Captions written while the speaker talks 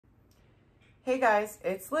Hey guys,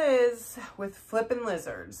 it's Liz with Flippin'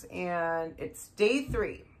 Lizards, and it's day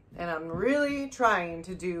 3, and I'm really trying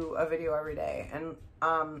to do a video every day, and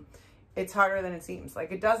it's harder than it seems.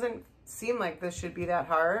 Like, it doesn't seem like this should be that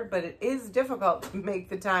hard, but it is difficult to make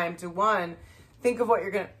the time to, one, think of what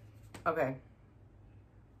you're gonna, okay.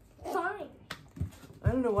 Fine.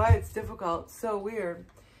 I don't know why it's difficult, it's so weird.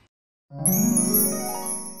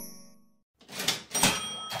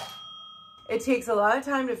 It takes a lot of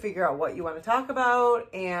time to figure out what you want to talk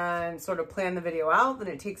about and sort of plan the video out. Then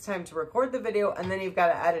it takes time to record the video, and then you've got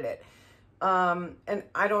to edit it. And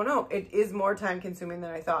I don't know, it is more time consuming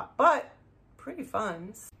than I thought, but pretty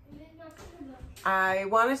fun. I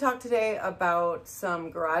want to talk today about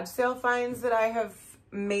some garage sale finds that I have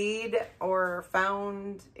made or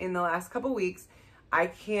found in the last couple weeks. I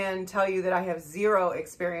can tell you that I have zero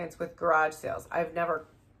experience with garage sales. I've never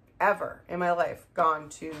ever in my life gone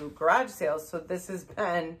to garage sales, so this has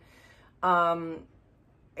been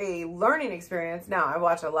a learning experience. Now, I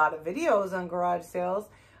watch a lot of videos on garage sales.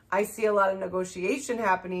 I see a lot of negotiation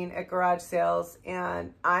happening at garage sales,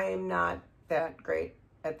 and I'm not that great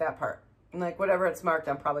at that part. Like, whatever it's marked,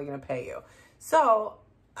 I'm probably going to pay you. So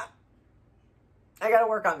I got to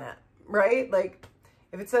work on that, right? Like,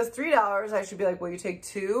 if it says $3, I should be like, will you take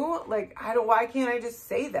 2? Like, why can't I just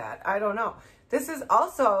say that? I don't know. This is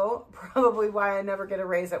also probably why I never get a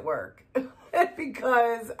raise at work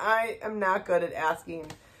because I am not good at asking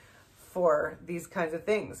for these kinds of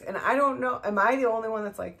things. And I don't know, am I the only one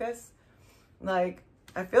that's like this? Like,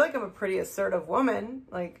 I feel like I'm a pretty assertive woman.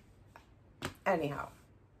 Like, anyhow,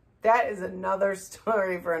 that is another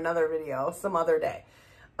story for another video, some other day.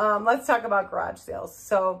 Let's talk about garage sales.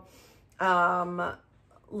 So,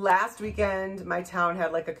 last weekend, my town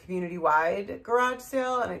had like a community-wide garage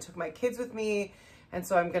sale, and I took my kids with me. And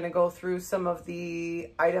so I'm going to go through some of the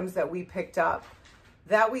items that we picked up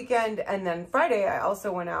that weekend. And then Friday, I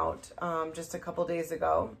also went out just a couple days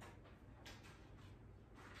ago.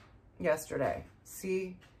 Yesterday.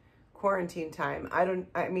 See? Quarantine time.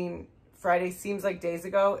 I mean, Friday seems like days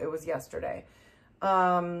ago. It was yesterday. But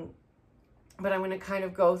I'm going to kind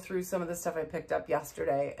of go through some of the stuff I picked up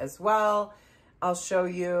yesterday as well. I'll show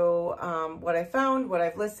you what I found, what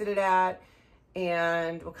I've listed it at,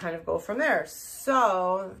 and we'll kind of go from there.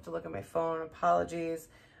 So, I have to look at my phone, apologies.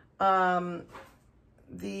 The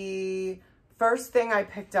first thing I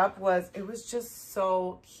picked up was, it was just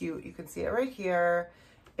so cute. You can see it right here.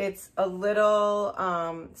 It's a little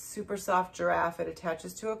super soft giraffe. It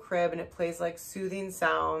attaches to a crib and it plays like soothing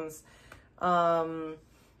sounds.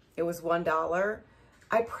 It was $1.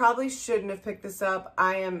 I probably shouldn't have picked this up.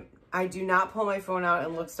 I do not pull my phone out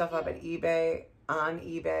and look stuff up at eBay, on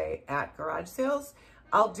eBay at garage sales.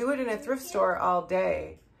 I'll do it in a thrift store all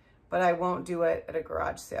day, but I won't do it at a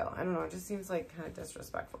garage sale. I don't know. It just seems like kind of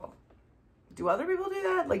disrespectful. Do other people do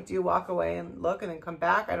that? Like, do you walk away and look and then come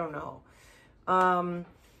back? I don't know.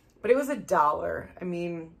 But it was $1. I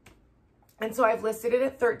mean, and so I've listed it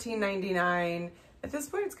at $13.99. At this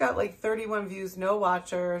point, it's got like 31 views, no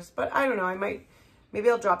watchers, but I don't know. Maybe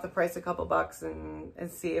I'll drop the price a couple bucks and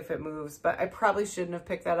see if it moves. But I probably shouldn't have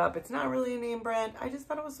picked that up. It's not really a name brand. I just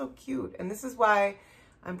thought it was so cute. And this is why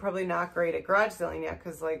I'm probably not great at garage selling yet,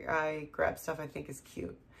 because like I grab stuff I think is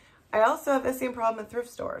cute. I also have the same problem at thrift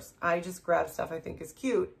stores. I just grab stuff I think is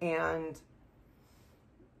cute, and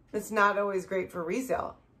it's not always great for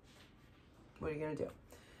resale. What are you going to do?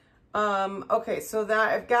 Okay, so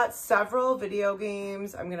that I've got several video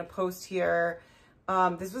games I'm going to post here.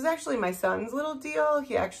 This was actually my son's little deal.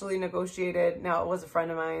 He actually negotiated. Now, it was a friend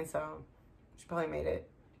of mine, so she probably made it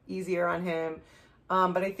easier on him.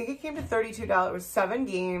 But I think it came to $32. It was 7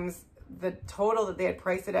 games. The total that they had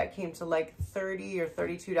priced it at came to like $30 or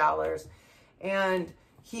 $32. And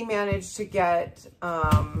he managed to get,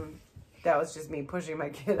 that was just me pushing my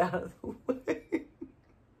kid out of the way.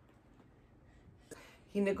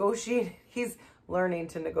 He negotiated. He's learning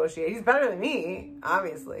to negotiate. He's better than me,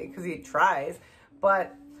 obviously, because he tries.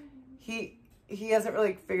 But he hasn't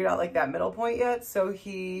really figured out like that middle point yet. So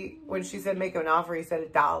when she said make him an offer, he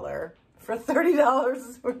said $1 for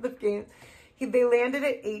 $30 worth of games. They landed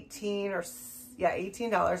at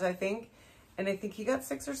 $18 I think. And I think he got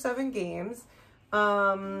 6 or 7 games.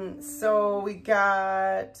 So we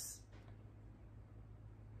got,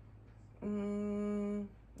 7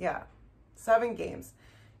 games.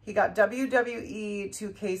 He got WWE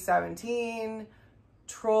 2K17,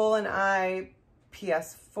 Troll and I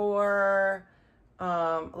PS4.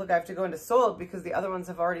 Look, I have to go into sold because the other ones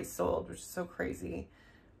have already sold, which is so crazy.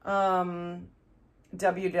 WWE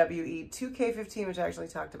 2K15, which I actually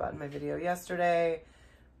talked about in my video yesterday.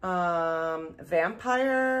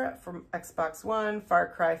 Vampire from Xbox One, Far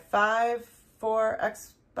Cry 5 for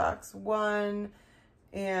Xbox One,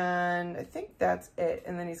 and I think that's it.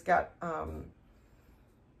 And then he's got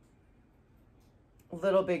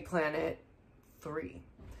Little Big Planet 3.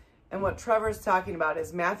 And what Trevor's talking about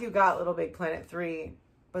is Matthew got Little Big Planet 3,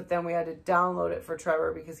 but then we had to download it for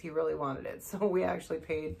Trevor because he really wanted it. So we actually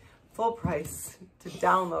paid full price to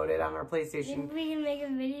download it on our PlayStation. Maybe we can make a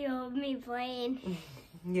video of me playing.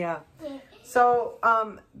 Yeah. So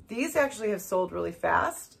these actually have sold really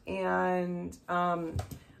fast, and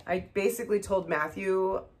I basically told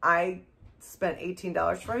Matthew I spent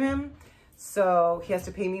 $18 for him, so he has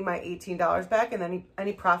to pay me my $18 back, and then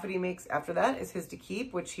any profit he makes after that is his to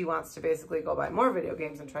keep, which he wants to basically go buy more video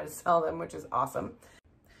games and try to sell them, which is awesome.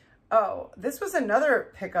 Oh, this was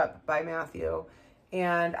another pickup by Matthew,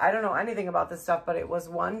 and I don't know anything about this stuff, but it was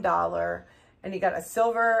 $1, and he got a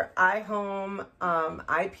silver iHome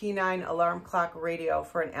IP9 alarm clock radio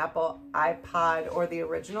for an Apple iPod or the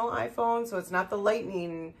original iPhone. So it's not the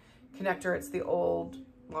Lightning connector, it's the old,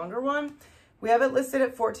 longer one. We have it listed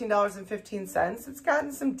at $14.15. It's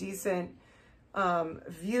gotten some decent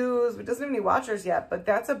views. It doesn't have any watchers yet, but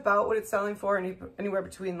that's about what it's selling for, anywhere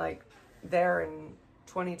between like there and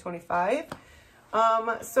 20, 25.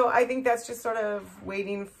 So I think that's just sort of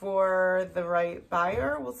waiting for the right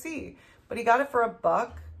buyer. We'll see. But he got it for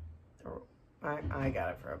 $1. I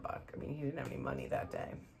got it for $1. I mean, he didn't have any money that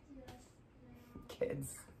day.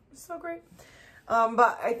 Kids. So great.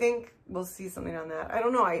 But I think we'll see something on that. I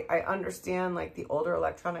don't know. I understand like the older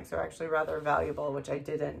electronics are actually rather valuable, which I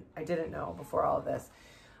didn't know before all of this.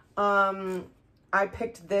 I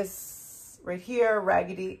picked this right here,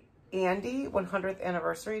 Raggedy Andy 100th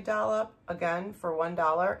anniversary dollop, again for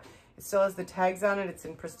 $1. It still has the tags on it. It's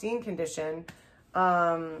in pristine condition.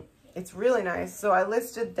 It's really nice. So I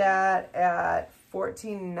listed that at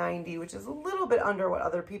 $14.90, which is a little bit under what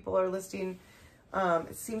other people are listing.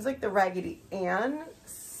 It seems like the Raggedy Ann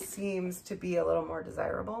seems to be a little more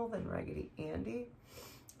desirable than Raggedy Andy.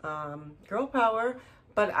 Girl power,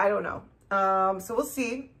 but I don't know. So we'll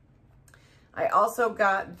see. I also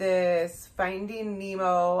got this Finding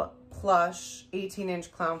Nemo plush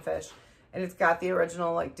 18-inch clownfish, and it's got the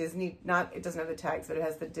original like Disney, it doesn't have the tags, but it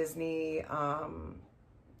has the Disney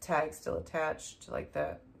tag still attached to like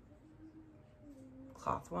the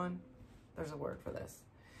cloth one. There's a word for this.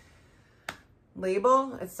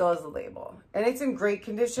 Label, it still has the label, and it's in great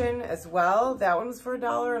condition as well. That one was for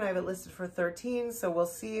 $1, and I have it listed for $13, so we'll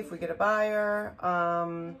see if we get a buyer.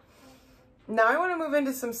 Now I want to move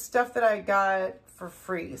into some stuff that I got for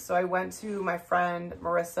free. So I went to my friend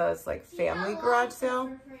Marissa's like family garage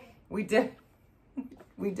sale. We did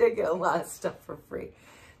get a lot of stuff for free.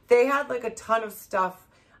 They had like a ton of stuff.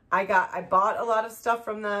 I bought a lot of stuff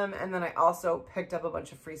from them, and then I also picked up a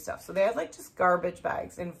bunch of free stuff. So they had like just garbage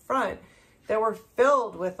bags in front that were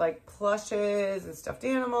filled with like plushes and stuffed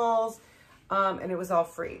animals, and it was all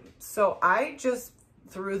free. So I just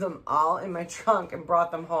threw them all in my trunk and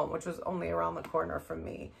brought them home, which was only around the corner from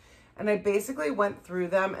me. And I basically went through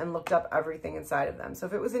them and looked up everything inside of them. So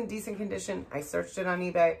if it was in decent condition, I searched it on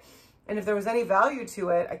eBay. And if there was any value to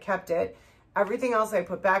it, I kept it. Everything else I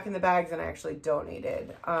put back in the bags and I actually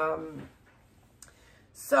donated.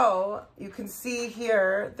 So you can see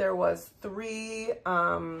here, there was 3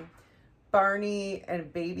 Barney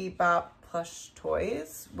and Baby Bop plush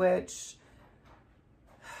toys, which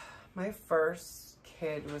my first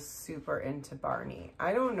kid was super into Barney.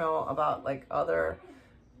 I don't know about like other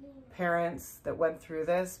parents that went through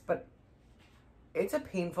this, but it's a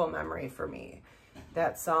painful memory for me.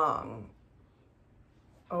 That song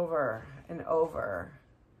over and over.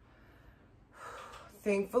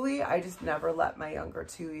 Thankfully, I just never let my younger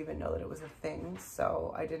 2 even know that it was a thing,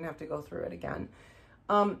 so I didn't have to go through it again.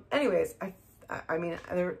 Anyways, I mean,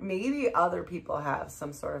 maybe other people have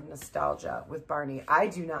some sort of nostalgia with Barney. I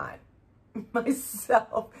do not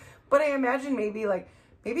myself, but I imagine maybe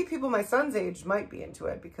people my son's age might be into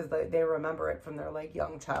it because they remember it from their like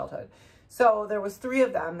young childhood. So there was 3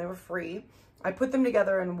 of them. They were free. I put them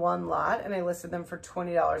together in one lot, and I listed them for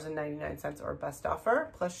 $20.99 or best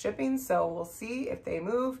offer plus shipping. So we'll see if they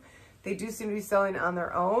move. They do seem to be selling on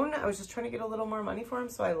their own. I was just trying to get a little more money for them,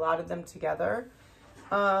 so I lotted them together.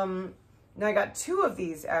 Now I got 2 of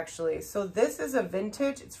these actually. So this is a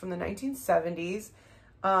vintage. It's from the 1970s.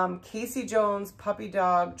 Casey Jones puppy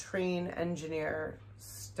dog train engineer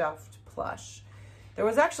stuffed plush. There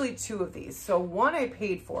was actually 2 of these. So one I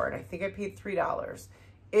paid for, and I think I paid $3.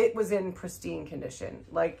 It was in pristine condition,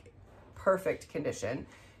 like perfect condition.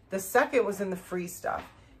 The second was in the free stuff.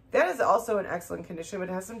 That is also in excellent condition, but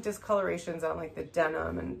it has some discolorations on like the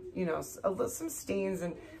denim and, you know, some stains,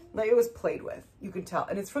 and like it was played with, you can tell.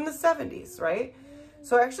 And it's from the 70s, right?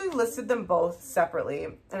 So I actually listed them both separately,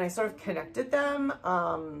 and I sort of connected them,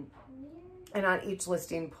 and on each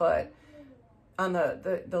listing put, on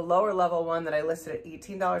the lower level one that I listed at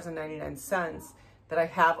 $18.99, that I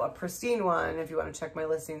have a pristine one if you want to check my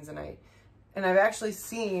listings, and I've actually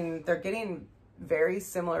seen they're getting very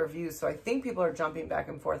similar views, so I think people are jumping back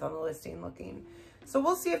and forth on the listing looking. So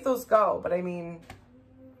we'll see if those go, but I mean,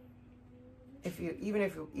 even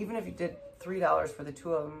if you did $3 for the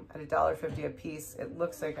two of them at $1.50 a piece, it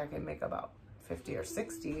looks like I can make about 50 or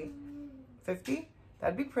 60. 50?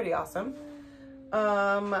 That'd be pretty awesome.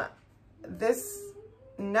 This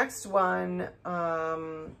next one,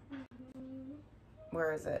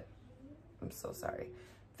 where is it? I'm so sorry.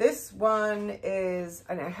 This one is,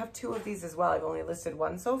 and I have two of these as well. I've only listed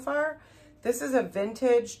one so far. This is a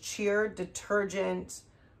vintage cheer detergent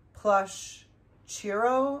plush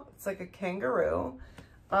Chiro. It's like a kangaroo.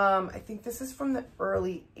 I think this is from the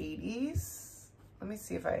early 80s. Let me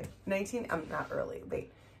see if not early,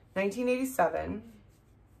 late. 1987.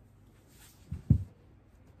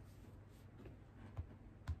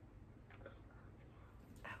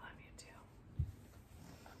 I love you too.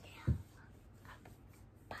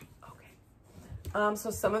 Okay.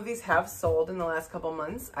 So some of these have sold in the last couple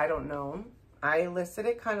months. I don't know. I listed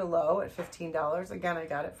it kind of low at $15. Again, I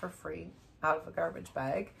got it for free out of a garbage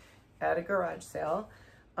bag at a garage sale.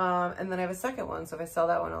 And then I have a second one. So if I sell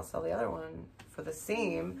that one, I'll sell the other one for the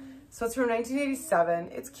same. So it's from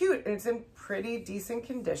 1987. It's cute and it's in pretty decent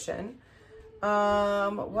condition.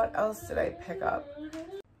 What else did I pick up?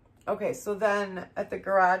 Okay, so then at the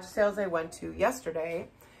garage sales I went to yesterday,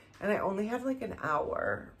 and I only had like an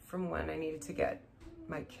hour from when I needed to get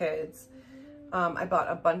my kids. I bought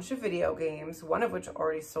a bunch of video games, one of which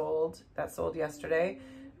already sold. That sold yesterday.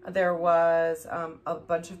 There was a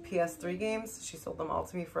bunch of PS3 games. She sold them all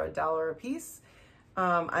to me for $1 a piece.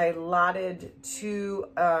 I lotted two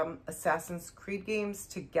Assassin's Creed games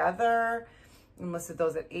together and listed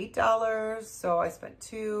those at $8. So I spent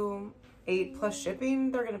 $8 plus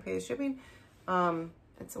shipping. They're going to pay the shipping.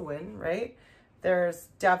 It's a win, right? There's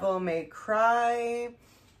Devil May Cry.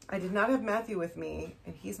 I did not have Matthew with me,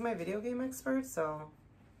 and he's my video game expert, so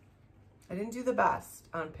I didn't do the best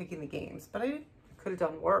on picking the games, but I could have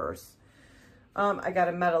done worse. I got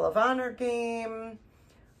a Medal of Honor game,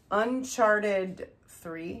 Uncharted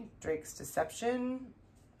 3, Drake's Deception,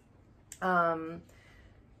 and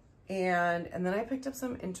then I picked up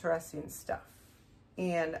some interesting stuff.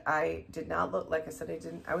 And I did not look, like I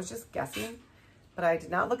said, I was just guessing, but I did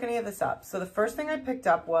not look any of this up. So the first thing I picked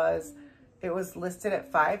up was, it was listed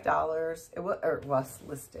at $5.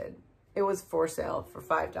 It was for sale for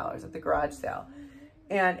 $5 at the garage sale.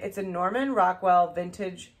 And it's a Norman Rockwell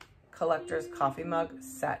vintage collector's coffee mug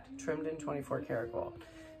set trimmed in 24 karat gold.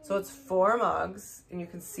 So it's 4 mugs, and you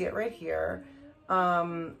can see it right here.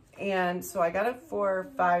 And so I got it for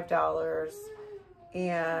 $5,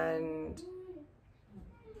 and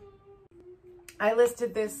I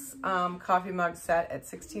listed this coffee mug set at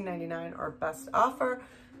 $16.99 or best offer.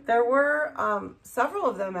 There were several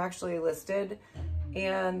of them actually listed,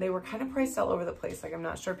 and they were kind of priced all over the place. Like, I'm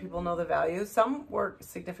not sure people know the value. Some were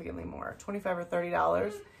significantly more, $25 or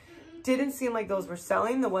 $30. Didn't seem like those were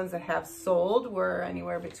selling. The ones that have sold were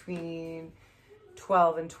anywhere between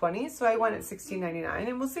 $12 and $20. So I went at $16.99,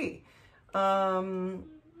 and we'll see. I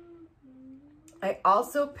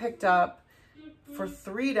also picked up for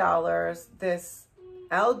 $3 this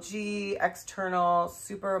LG external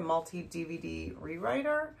super multi DVD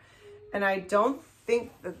rewriter, and I don't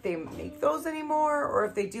think that they make those anymore, or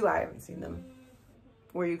if they do, I haven't seen them,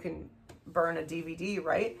 where you can burn a DVD,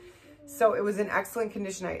 right? So it was in excellent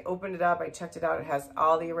condition. I opened it up, I checked it out. It has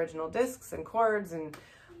all the original discs and cords, and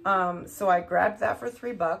so I grabbed that for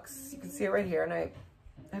 $3. You can see it right here, and I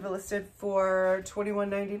have it listed for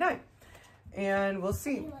 $21.99, and we'll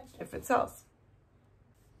see if it sells.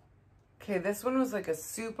 Okay, this one was like a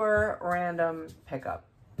super random pickup.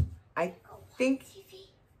 I think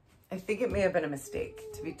it may have been a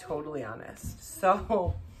mistake, to be totally honest.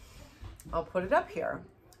 So I'll put it up here.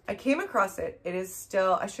 I came across it. It is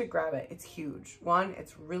still, I should grab it. It's huge. One,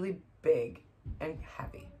 it's really big and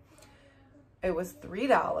heavy. It was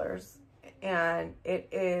 $3, and it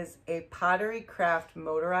is a Pottery Craft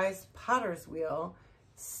motorized potter's wheel,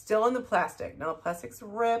 still in the plastic. Now the plastic's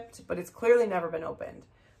ripped, but it's clearly never been opened.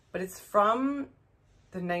 But it's from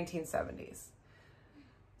the 1970s.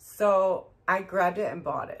 So I grabbed it and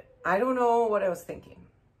bought it. I don't know what I was thinking,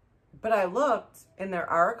 but I looked, and there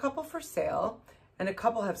are a couple for sale, and a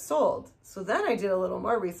couple have sold. So then I did a little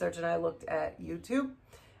more research, and I looked at YouTube,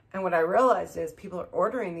 and what I realized is people are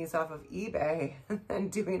ordering these off of eBay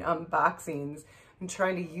and doing unboxings and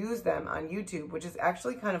trying to use them on YouTube, which is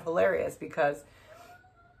actually kind of hilarious because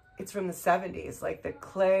it's from the 70s. Like the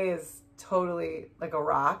clay is totally like a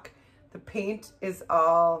rock. The paint is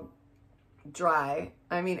all dry.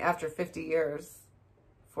 I mean, after 50 years,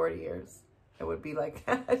 40 years, it would be like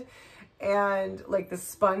that. And like the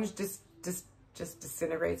sponge just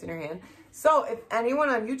disintegrates in your hand. So if anyone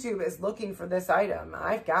on YouTube is looking for this item,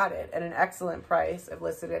 I've got it at an excellent price. I've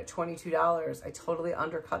listed it at $22. I totally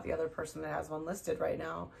undercut the other person that has one listed right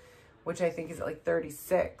now, which I think is at like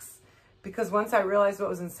 $36. Because once I realized what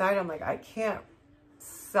was inside, I'm like, I can't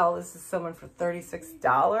sell this to someone for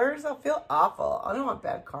 $36. I'll feel awful. I don't want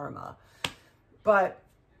bad karma. But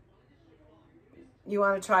you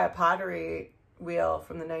want to try a pottery wheel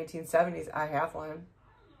from the 1970s? I have one.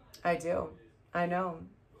 I do. I know.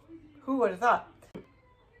 Who would have thought?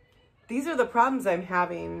 These are the problems I'm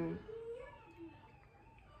having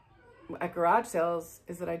at garage sales,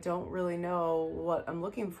 is that I don't really know what I'm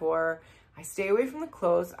looking for. I stay away from the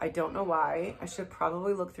clothes. I don't know why. I should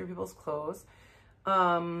probably look through people's clothes.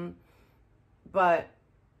 But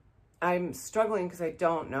I'm struggling because I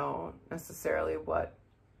don't know necessarily what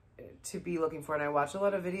to be looking for. And I watch a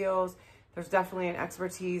lot of videos. There's definitely an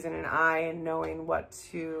expertise and an eye in knowing what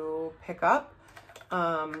to pick up.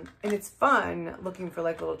 And it's fun looking for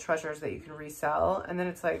like little treasures that you can resell. And then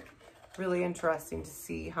it's like really interesting to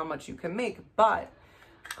see how much you can make. But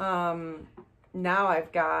now I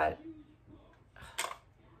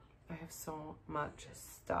have so much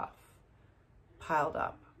stuff piled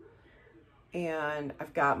up. And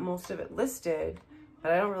I've got most of it listed,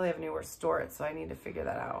 but I don't really have anywhere to store it, so I need to figure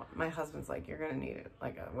that out. My husband's like, you're going to need it,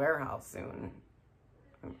 like a warehouse soon.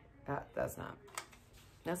 That's not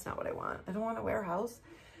what I want. I don't want a warehouse.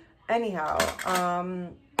 Anyhow,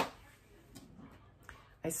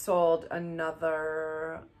 I sold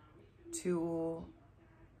another 2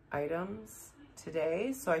 items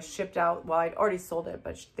today. So I shipped out, well, I'd already sold it,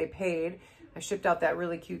 but they paid. I shipped out that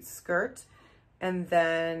really cute skirt. And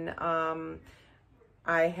then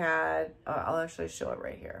I had, I'll actually show it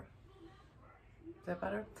right here. Is that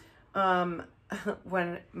better?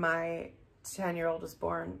 When my 10-year-old was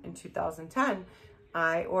born in 2010,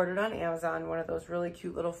 I ordered on Amazon one of those really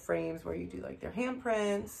cute little frames where you do like their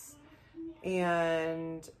handprints.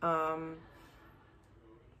 And I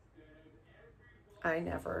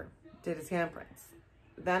never did his handprints.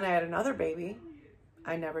 Then I had another baby.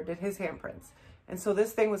 I never did his handprints. And so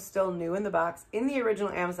this thing was still new in the box, in the original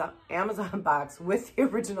Amazon box with the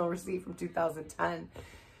original receipt from 2010.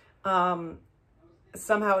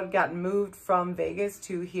 Somehow it had gotten moved from Vegas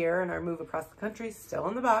to here, and our move across the country still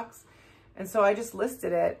in the box. And so I just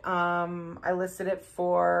listed it. I listed it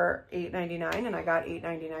for $8.99, and I got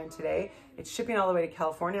 $8.99 today. It's shipping all the way to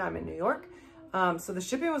California. I'm in New York. So the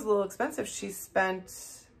shipping was a little expensive. She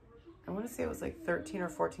spent, I want to say it was like $13 or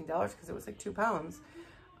 $14 because it was like 2 pounds.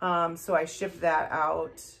 So I shipped that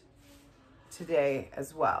out today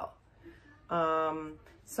as well.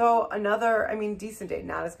 So another, I mean, decent day,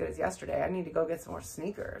 not as good as yesterday. I need to go get some more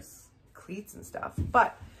sneakers, cleats and stuff.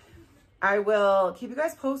 But I will keep you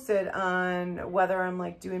guys posted on whether I'm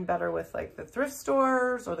like doing better with like the thrift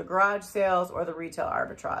stores or the garage sales or the retail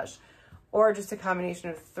arbitrage, or just a combination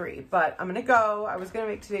of 3. But I'm going to go. I was going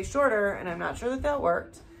to make today shorter, and I'm not sure that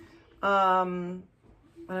worked. And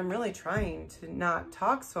I'm really trying to not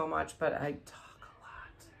talk so much, but I talk a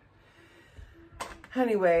lot.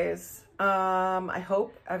 Anyways, I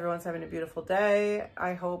hope everyone's having a beautiful day.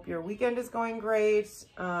 I hope your weekend is going great.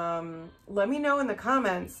 Let me know in the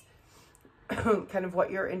comments kind of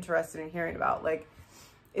what you're interested in hearing about. Like,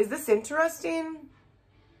 is this interesting?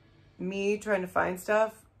 Me trying to find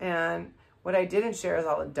stuff? And what I didn't share is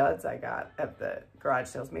all the duds I got at the garage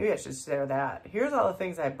sales. Maybe I should share that. Here's all the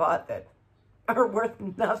things I bought that are worth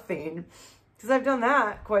nothing, because I've done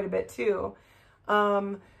that quite a bit too.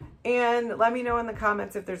 And let me know in the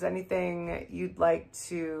comments if there's anything you'd like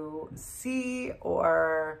to see,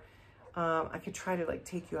 or I could try to like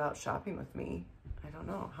take you out shopping with me. I don't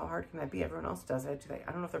know. How hard can that be? Everyone else does it.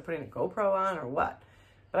 I don't know if they're putting a GoPro on or what,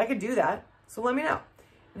 but I could do that. So let me know.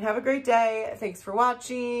 And have a great day. Thanks for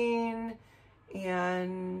watching,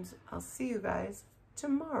 and I'll see you guys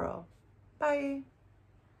tomorrow. Bye.